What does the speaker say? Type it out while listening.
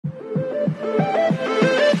Hi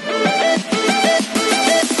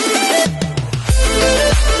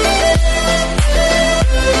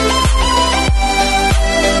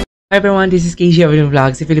everyone, this is toffe.avelino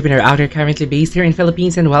Vlogs, a Filipino actor currently based here in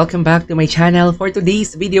Philippines, and welcome back to my channel. For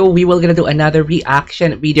today's video, we will gonna do another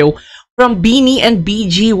reaction video from Bini and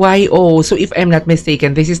BGYO. So if I'm not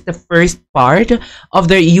mistaken, this is the first part of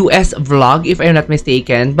their US vlog, if I'm not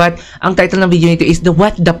mistaken. But ang title ng video nito is the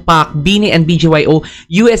What the Pack, Bini and BGYO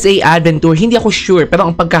USA Adventure. Hindi ako sure, pero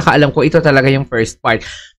ang pagkakaalam ko, ito talaga yung first part.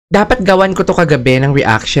 Dapat gawan ko to kagabi ng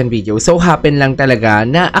reaction video. So, happen lang talaga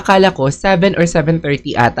na akala ko 7 or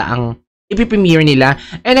 7:30 ata ang ipipremiere nila.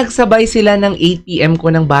 And nagsabay sila ng 8 PM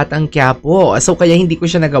ko ng Batang Quiapo. So, kaya hindi ko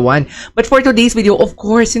siya nagawan. But for today's video, of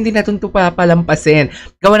course, hindi natin ito papalampasin.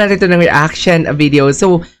 Gawan natin ito ng reaction video.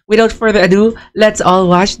 So, without further ado, let's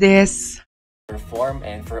all watch this. Perform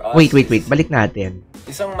and for us, Wait. Balik natin.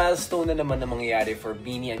 Isang milestone na naman na mangyayari for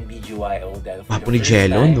Bini and BGYO dahil for Papo the ni first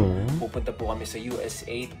Jello, time, no? pupunta po kami sa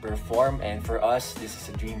USA to perform, and for us, this is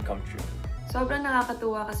a dream come true. Sobrang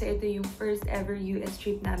nakakatuwa kasi ito yung first ever US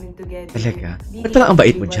trip namin together. Talaga? Ba't parang ang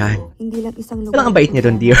bait mo dyan? Hindi lang isang lugar. Parang ang bait niya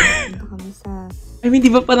doon, dear. Kami sa I mean,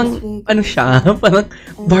 di ba parang, ano siya? Parang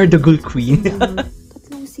Bardagul Queen.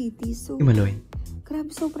 tatlong cities. So, Maloy.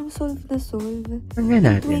 grabe, sobrang solve na solve. Ano nga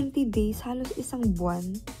natin? 20 days, halos isang buwan.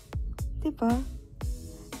 Diba?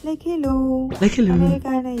 Like, hello. Like, hello.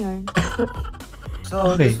 Amerikana yarn.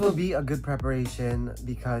 So Okay. this will be a good preparation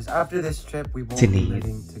because after this trip we won't Sini. be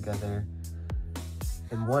living together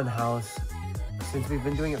in one house since we've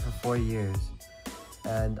been doing it for 4 years,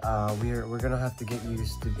 and we're gonna have to get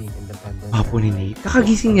used to being independent. Papo ni Nate.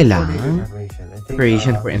 Kakagising niya It'll be a lang. good preparation. I think,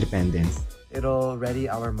 Preparation for independence. it'll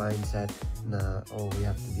ready our mindset na we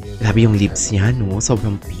have to be able Grabe yung to lips niya, no?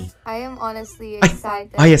 Sobrang pink. I am honestly Ay!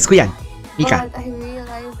 excited. Bias ko yan. Mika. But I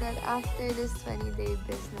realized that after this 20-day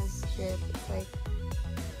business trip, it's like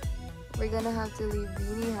we're gonna have to leave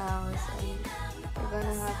Bini house and we're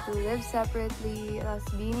gonna have to live separately, us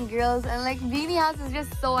Bini girls, and like Bini house is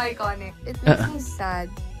just so iconic. It makes me sad.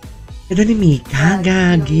 Ito ni Mika, that,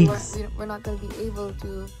 gagigs. we're not gonna be able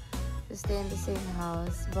to stay in the same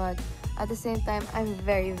house, but at the same time, I'm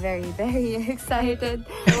very, very, very excited.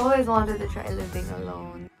 I always wanted to try living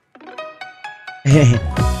alone.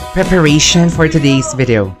 Preparation for today's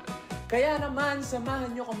video. Kaya naman,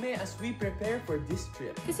 samahan nyo kami as we prepare for this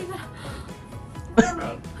trip. Kasi ba?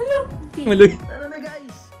 Maloy. Tara na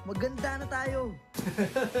guys, maganda na tayo.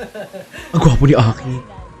 Ang gwapo ni Aki.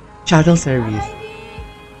 Shuttle service.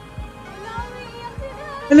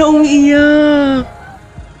 Hala, umiiyak.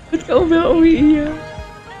 Ba't ka umiiyak?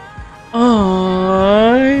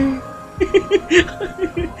 Ay.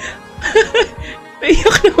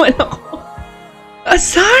 Naiyak naman ako.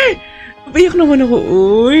 Asar! Naiyak naman ako,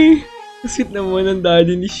 uy. Sweet naman ang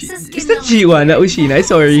daddy ni Shina. Is that Jiwana o Shina?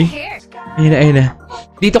 Sorry. Ayun na.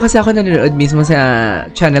 Dito kasi ako nanonood mismo sa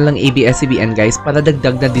channel ng ABS-CBN, guys, para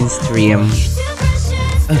dagdag na din stream.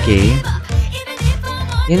 Okay.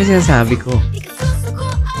 Yan ang sinasabi ko.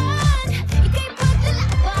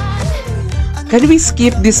 Can we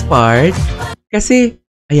skip this part? Kasi,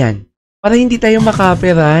 ayan, para hindi tayo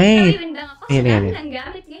makapiright. Ayan. Ang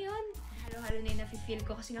gamit ngayon. Halo-halo na yung nafe-feel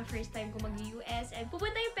ko kasi nga first time ko mag-US and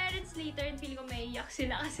pupunta yung parents later and feel ko may iyak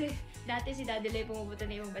sila kasi dati si Daddy Lay pumupunta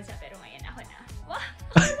na ibang bansa pero ngayon ako na. Wow!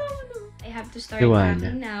 I have to start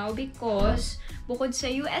packing now because bukod sa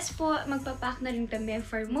US po, magpapack na rin kami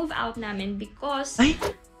for move out namin because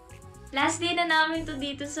last day na namin to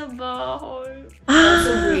dito sa bahay. I'm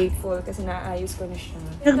so grateful kasi naayos ko na siya.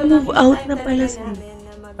 Nag-move out na pala siya.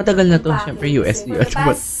 Matagal na to, syempre US. For the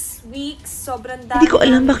past weeks, sobrang dami. Hindi ko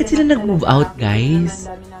alam bakit sila nag-move out,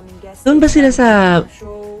 guys. Doon ba sila sa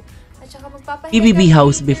PBB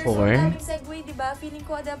house before? Segway, diba? Feeling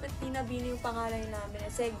ko dapat pinabili yung pangalan namin.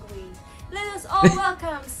 Segway. Let us all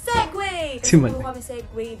welcome Segway! Kasi puro kami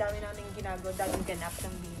Segway, dami namin ginagawa, daming ganap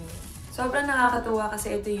ng Bini. Sobrang nakakatuwa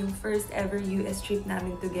kasi ito yung first ever US trip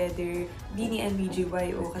namin together, Bini and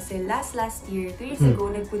BGYO. Kasi last year, 2 years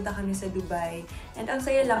ago, nagpunta kami sa Dubai. And ang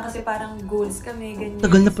saya lang kasi parang goals kami, ganyan.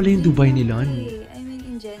 Tagal na pala yung Dubai nila. I mean,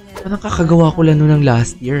 in general. Parang kakagawa ko lang noon ng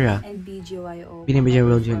last year, And BGYO. Bini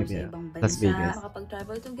World Sa Junior, ibang Las bansa, Vegas.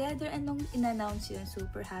 makapag-travel together. And nung in-announce yun,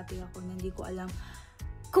 super happy ako na hindi ko alam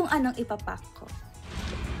kung anong ipapack ko.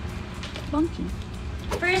 Funky.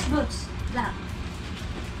 First boots, black.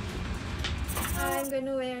 I'm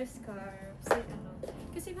gonna wear scarves.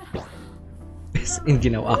 Kasi ba? Best in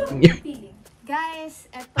ginawa acting niya. Guys,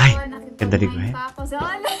 eto, Ay, ganda rin ba? pa ako sa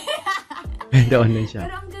online. Ganda online siya.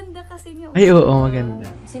 Pero ang ganda kasi niya. Ay, oo, maganda.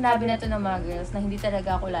 Sinabi na to ng mga girls na hindi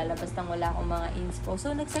talaga ako lalabas nang wala akong mga inspo. So,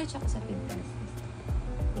 nag-search ako sa Pinterest.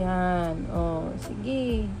 Yan. Oh,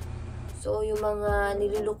 sige. So, yung mga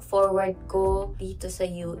nilulook forward ko dito sa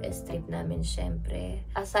US trip namin, syempre.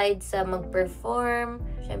 Aside sa mag-perform,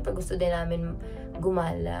 syempre gusto din namin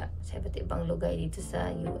gumala sa iba't ibang lugar dito sa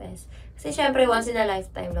US. Kasi syempre, once in a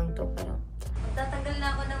lifetime lang to. Parang, magtatagal na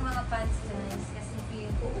ako ng mga pants, guys. Kasi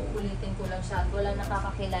feeling ko, uulitin ko lang siya. At walang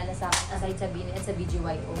nakakakilala sa akin aside sa Bini at sa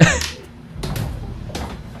BGYO.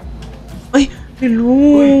 Ay! Hello!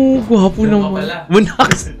 Gwapo naman.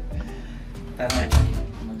 Munaks!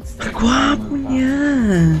 Gwapo niya!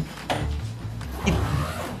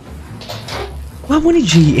 Gwapo ni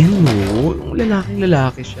JN, no?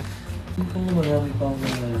 Lalaking-lalaki siya. Marami pa akong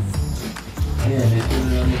ayan, ito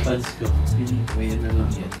na lang yung fans ko. Piling ko, yan na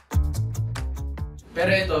lang yan.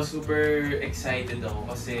 Pero ito, super excited ako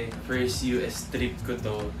kasi first US trip ko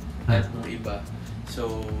to at nung iba.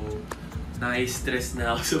 So, na-stress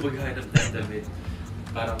na ako sa paghanap ng damit.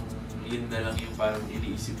 Parang yun na lang yung parang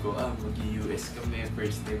iniisip ko, mag-US kami,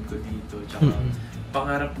 first time ko dito. Tsaka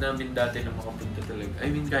pangarap namin dati na makapunta talaga. I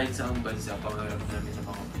mean, kahit sa ang bansa, pangarap namin na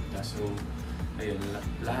makapunta. So, ayun,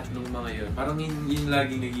 lahat ng mga yun. Parang yun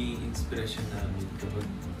laging naging inspiration namin kapag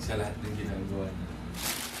sa lahat ng ginagawa na.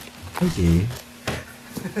 Okay.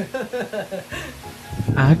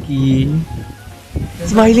 Aki.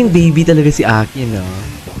 Smiling baby talaga si Aki, no?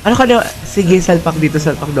 Ano kaya, sige, salpak dito,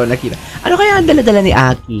 salpak doon, Aki. Ano kaya ang dala-dala ni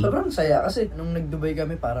Aki? Sobrang saya kasi nung nag-Dubai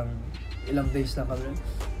kami parang ilang days lang kami.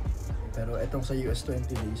 Pero etong sa US 20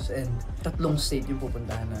 days and 3 state yung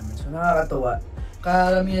pupuntahan namin. So nakakatuwa.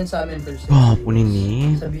 Karamihan sa amin Thursday.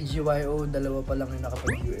 Punini. Sa BGYO, 2 pa lang yung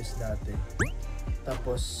nakapag-US dati.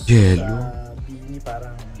 Tapos Jello. sa Bini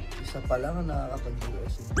parang isa pa lang ang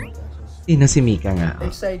nakakapag-US. Sino si Mika nga?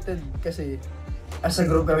 Excited kasi as a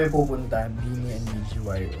group kami pupunta, Bini and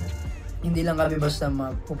BGYO. Hindi lang kami basta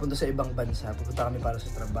pupunta sa ibang bansa. Pupunta kami para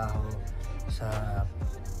sa trabaho, sa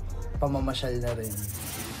pamamasyal na rin.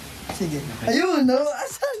 Sige. Ayun, no?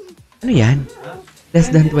 Asan? Ano yan? Less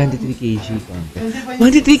than 23 kg. 23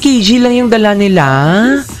 kg lang yung dala nila?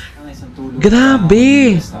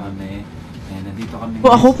 Grabe!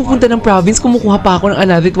 Kung ako pupunta ng province, kumukuha pa ako ng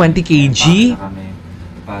another 20 kg.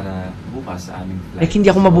 Para bukas sa aming flight. Like, hindi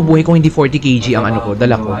ako mabubuhay kung hindi 40 kg ang ano ko,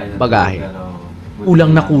 dala ko, bagahe.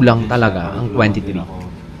 Kulang na kulang talaga ang 23.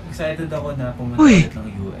 Excited ako na pumunta Uy! ng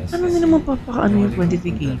US. Ano na naman papakaano yung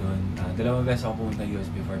 23 kg? Dalawang beses ako pumunta ng US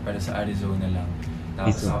before, pero sa Arizona lang.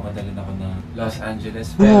 Tapos ako madalhin ako na Los Angeles.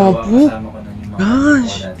 Pero ang kasama ko nun yung mga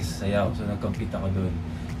ko dati sa sayaw. So nag-compete ako dun.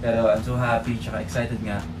 Pero I'm so happy, tsaka excited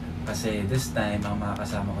nga. Kasi this time, ang mga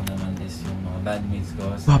kasama ko naman is yung mga bandmates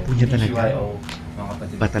ko. Gwapo niya talaga. BGYO, mga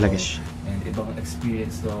kapatid Ba talaga ko. siya? And ibang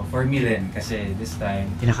experience to for me rin. Kasi this time,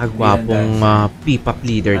 Pinakagwapong P-pop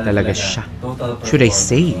leader talaga siya. Should I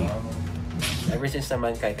say? Ever since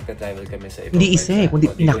naman kahit nagka-travel kami sa ibang Hindi isa eh, kundi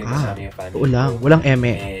pinaka. Oo lang, walang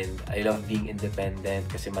eme. And I love being independent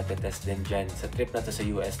kasi matetest din dyan. Sa trip na to sa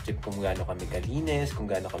US trip, kung gaano kami kalinis, kung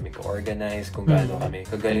gaano kami ka-organize, kung gaano kami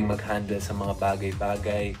kagaling mag-handle sa mga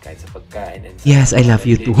bagay-bagay, kahit sa pagkain. And Yes, I love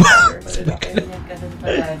you too.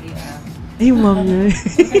 Ay, mga.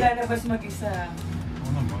 Lalabas mag-isa.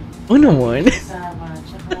 Oo naman. Kasama.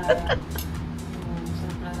 Tsaka,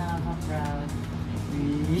 sobrang nakaka-proud.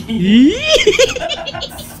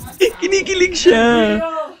 Kinikilig siya.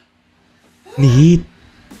 Nate.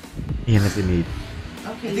 Ayan na si Nate.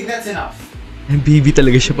 Okay. I think that's enough. And baby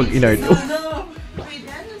talaga siya pag inart.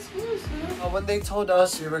 When they told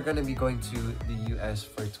us we were gonna be going to the US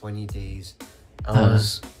for 20 days, I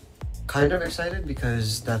was kind of excited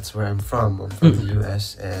because that's where I'm from. I'm from the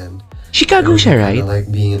US and Chicago siya, right? I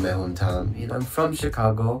like being in my hometown. You know, I'm from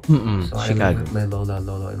Chicago, so Chicago. I live with my lola,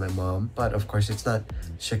 lolo, and my mom. But of course, it's not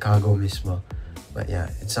Chicago mismo. But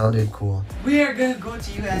yeah, it sounded cool. We are gonna go to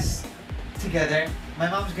US together.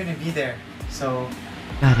 My mom's gonna be there, so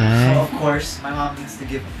of course my mom needs to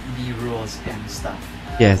give me rules and stuff.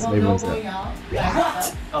 Yes, may rules na. What?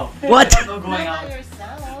 Oh, What? No going out.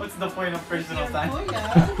 What's the point of personal time?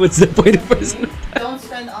 What's the point of personal time? Don't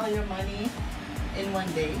spend all your money in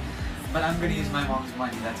one day. But I'm gonna use my mom's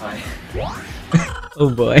money. That's why.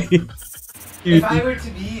 Oh boy. If I were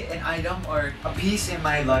to be an item or a piece in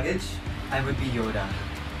my luggage, I would be Yoda.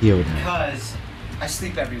 Yoda. Because I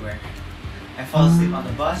sleep everywhere. I fall asleep on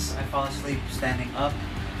the bus, I fall asleep standing up,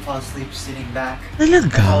 I fall asleep sitting back.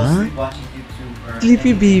 Talaga? I fall asleep watching YouTube or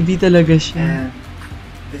Sleepy anything. baby talaga siya. And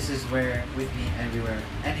this is where, with me, anywhere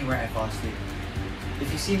I fall asleep.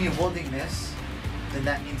 If you see me holding this, then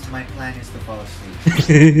that means my plan is to fall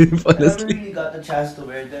asleep. Fall I never asleep. really got the chance to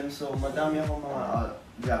wear them, so madami akong mga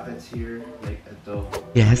jackets here, like ito.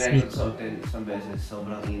 Yes, Kaya me too. nagsuotin isang beses,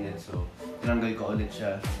 sobrang init, so tinanggal ko ulit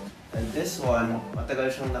siya. And this one,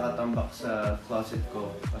 matagal siyang nakatambak sa closet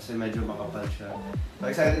ko kasi medyo makapal siya. So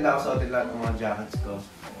excited na ako suotin lahat ng mga jackets ko.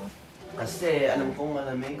 Kasi alam kong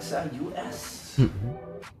malamig sa US.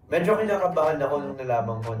 Medyo kinakabahan ako nung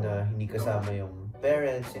nalaman ko na hindi kasama yung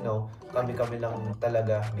parents, you know, kami-kami lang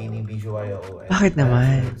talaga, Bini, BGYO. Bakit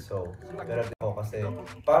naman? So, pero ako kasi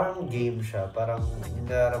parang game siya, parang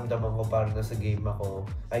nararamdaman ko parang nasa game ako.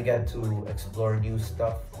 I get to explore new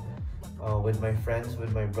stuff with my friends,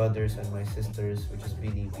 with my brothers and my sisters, which is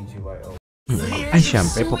Bini, BGYO. Ay,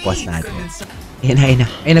 syempre, pupost natin. Ayan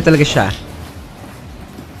na talaga siya.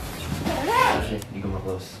 Hindi ko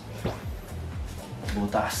ma-close.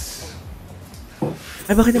 Butas.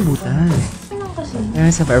 Ay, bakit ang butas?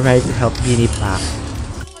 Ayan, sa right to help Bini pack.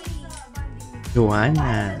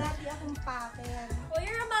 Joanna. Oh,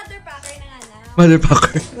 you're a mother packer na nga na. Mother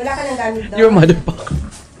packer. Wala ka nang gamit daw. You're a mother packer.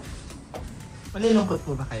 Malilungkot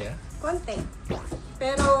po ba kaya? Konti.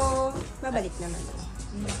 Pero, mabalik naman.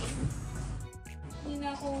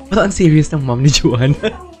 Parang ang serious ng mom ni Joanna.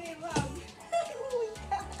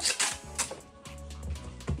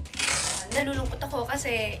 Nalulungkot ako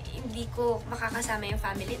kasi hindi ko makakasama yung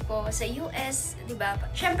family ko sa US, di ba?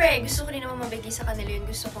 Siyempre, gusto ko rin naman mabigay sa kanila yun.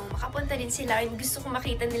 Gusto kong makapunta din sila. Gusto kong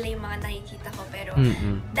makita nila yung mga nakikita ko. Pero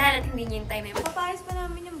dahil at hindi niya yung time ay Papayas pa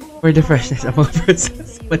namin yung buhok. For the freshness of mga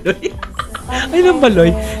persons. Baloy. Ay, nang Baloy.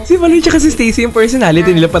 Si Baloy tsaka si Stacy yung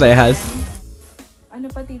personality nila parehas. Ano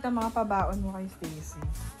pa tita mga pabaon mo kay Stacy?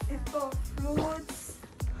 Ito, fruits.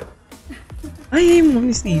 Ay, mom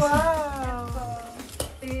ni Stacy. Wow.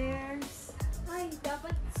 Pears. Ay,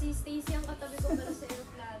 dapat si Stacy ang katabi ko para sa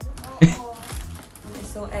aeroplano. Oo.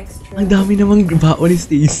 So extra. Ang dami namang baon ni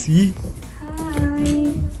Stacy. Hi!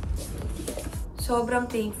 Sobrang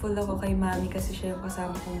thankful ako kay Mami kasi siya yung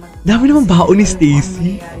kasama kong Dami namang baon ni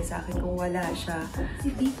Stacy. Ano nangyayari sa akin kung wala siya. Si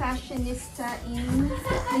the fashionista in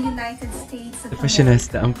the United States. The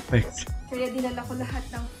fashionista, ang perfect. Kaya dinala ko lahat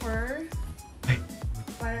ng fur.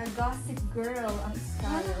 Para gossip girl ang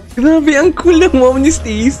style. Grabe, ang cool ng mom ni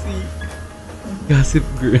Stacy. Gossip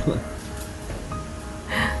girl.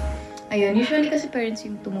 Ayun, usually kasi parents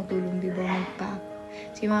yung tumutulong, di ba, mag-pack.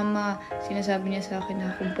 Si mama, sinasabi niya sa akin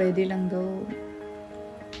na kung pwede lang daw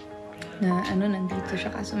na nandito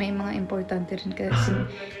siya. Kaso may mga importante rin kasi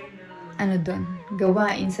doon,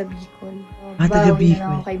 gawain sa Bicol. Taga Bawi Bicol. na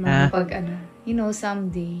ako kay mama pag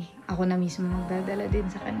someday, ako na mismo magdadala din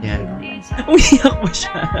sa kanya. Yeah. Umiyak ba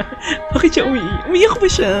siya? Bakit siya umiyak? Umiyak ba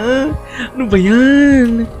siya? Ano ba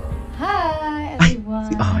yan? Hi, everyone!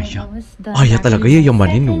 Si Aya. Kamusta? Aya talaga,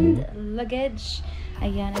 yayamanin, no? Luggage.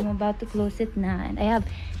 Ayan, I'm about to close it na. And I have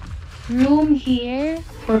room here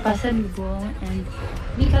for pasalubong. And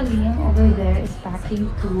Mika Liam over there is packing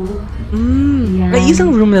too. May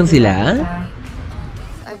isang room lang sila?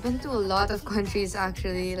 I've been to a lot of countries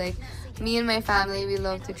actually. Like, me and my family, we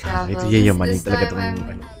love to travel. Ito yayamanin talaga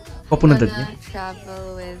itong papunod niya.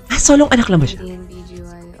 Travel with solong anak lang ba siya?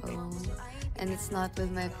 BGYO. And it's not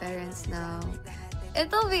with my parents now.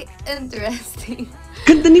 It'll be interesting.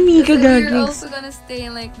 Ganda ni Mika, We're gagis. also gonna stay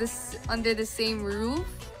in like this under the same roof.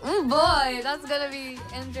 Oh boy, that's gonna be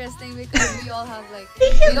interesting because we all have like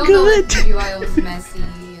we don't know if BGYO is messy,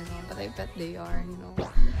 but I bet they are,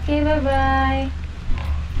 Okay, bye-bye.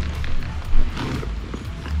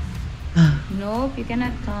 Nope, you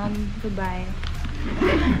cannot come. Goodbye.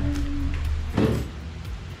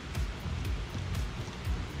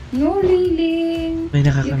 No, Liling. May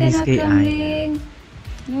nakakamiss kay Aya. Ling.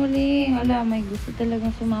 No, Ling. Wala, may gusto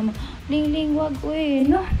talagang sumama. Ling, wag ko eh.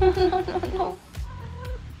 No.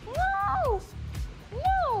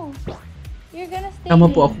 No. You're gonna stay.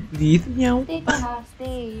 Tama po ako, please. Meow. Stay ka ha.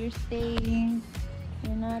 Stay. You're staying.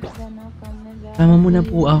 You're not gonna come back. Tama mo na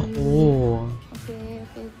po ako. Okay.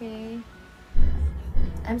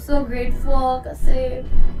 I'm so grateful kasi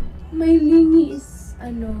my Lingy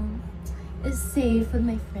is safe with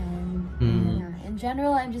my friend. Yeah. In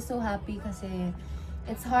general, I'm just so happy kasi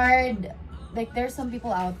it's hard. Like, there's some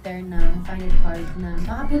people out there na find it hard na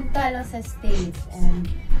makapunta lang sa States. And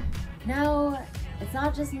now, it's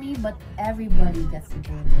not just me, but everybody gets to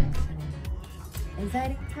go there. So,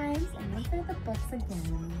 exciting times. I'm looking at the books again.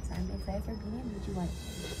 So I'm excited for being a BGY.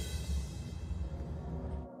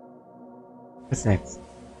 What's next?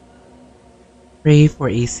 Pray for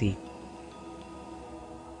AC.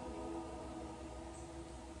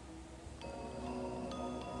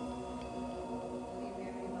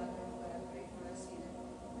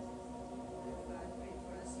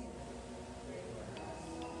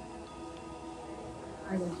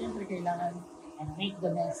 Siyempre kailangan make the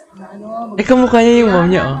best. Kamukha niya yung mom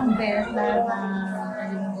niya, Ang best, lahat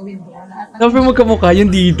ng gawin mo. Dapat magkamukha yun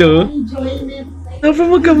dito. Enjoyment.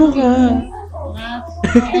 Sobrang magkamukha.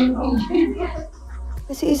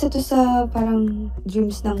 Kasi isa to sa parang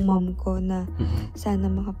dreams ng mom ko na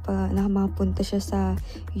sana makapunta siya sa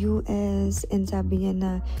US, and sabi niya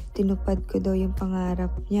na tinupad ko daw yung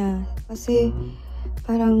pangarap niya. Kasi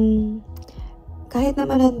parang kahit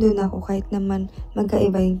naman nandun ako, kahit naman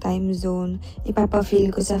magkaiba yung time zone,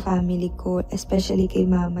 ipapafeel ko sa family ko, especially kay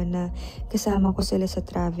mama na kasama ko sila sa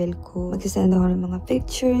travel ko. Magsasend ako ng mga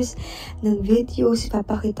pictures, ng videos,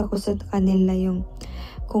 ipapakita ko sa kanila yung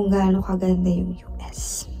kung gaano kaganda yung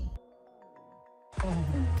US.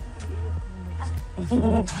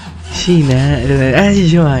 Sheena,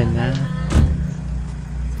 si Joanna.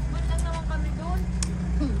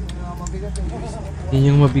 Yun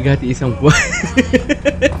yung mabigati isang buwan.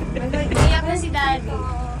 Iyak na si Daddy.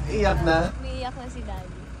 Iyak na? Iyak na si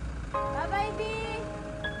Daddy. Bye-bye, B!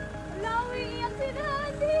 Wala, iyak si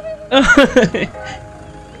Daddy!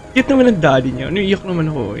 Cute naman ang daddy niya. Iyak naman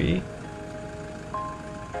ako eh.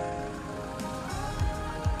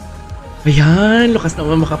 Ayan, lakas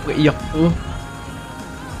naman makapaiyak to.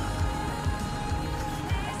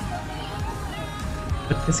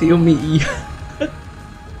 Ba't kasi umiiyak?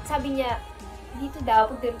 Sabi niya, dito daw,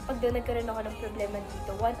 pag daw nagkaroon ako ng problema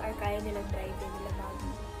dito, 1 hour kaya nilang drive nila mami.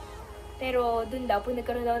 Pero dun daw, pag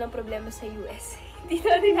nagkaroon daw ng problema sa US, hindi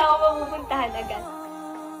na din ako mapupuntahan agad.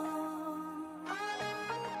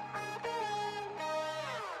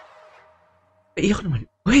 Iyak naman.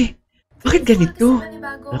 Uy! Bakit ganito?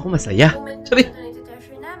 Ako masaya. Sorry.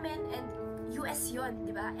 Namin, and US yun,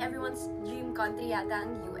 di ba? Everyone's dream country yata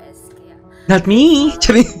ang US. Kaya... Not me!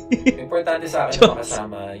 Sorry. Importante sa akin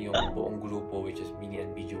makasama yung buong grupo, which is Bini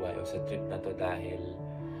and BGYO sa trip na to dahil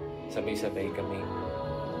sabay-sabay kaming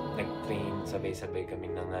nag-train, sabay-sabay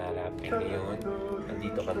kaming nangarap. And ngayon,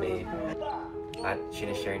 nandito kami at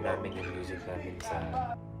sinashare namin yung music namin sa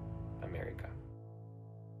America.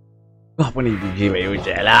 Gwapo ni BGYO,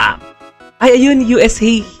 Jella! Ay, ayun, USA,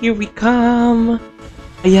 here we come!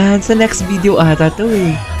 Ayan, sa next video ata to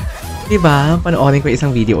eh. Diba? Panoorin ko isang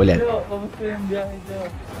video ulit. Kamusta yung biyahe dyan?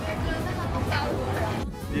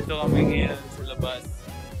 Dito kami ngayon sa labas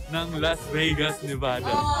ng Las Vegas, Nevada.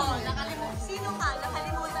 Sino ka?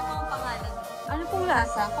 Nakalimutan mo ang pangalan. Ano pong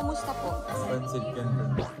lasa? Kamusta po? Pancit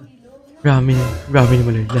Canton. Ramen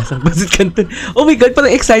naman yung lasang Pancit Canton. Oh my God,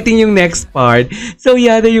 parang exciting yung next part. So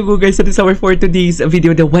yeah, there you go guys. So this is our for today's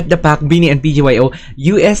video, the What the Pack, Bini and BGYO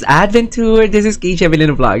US Adventure. This is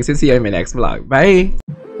toffe.avelino Vlogs. And see you in my next vlog. Bye!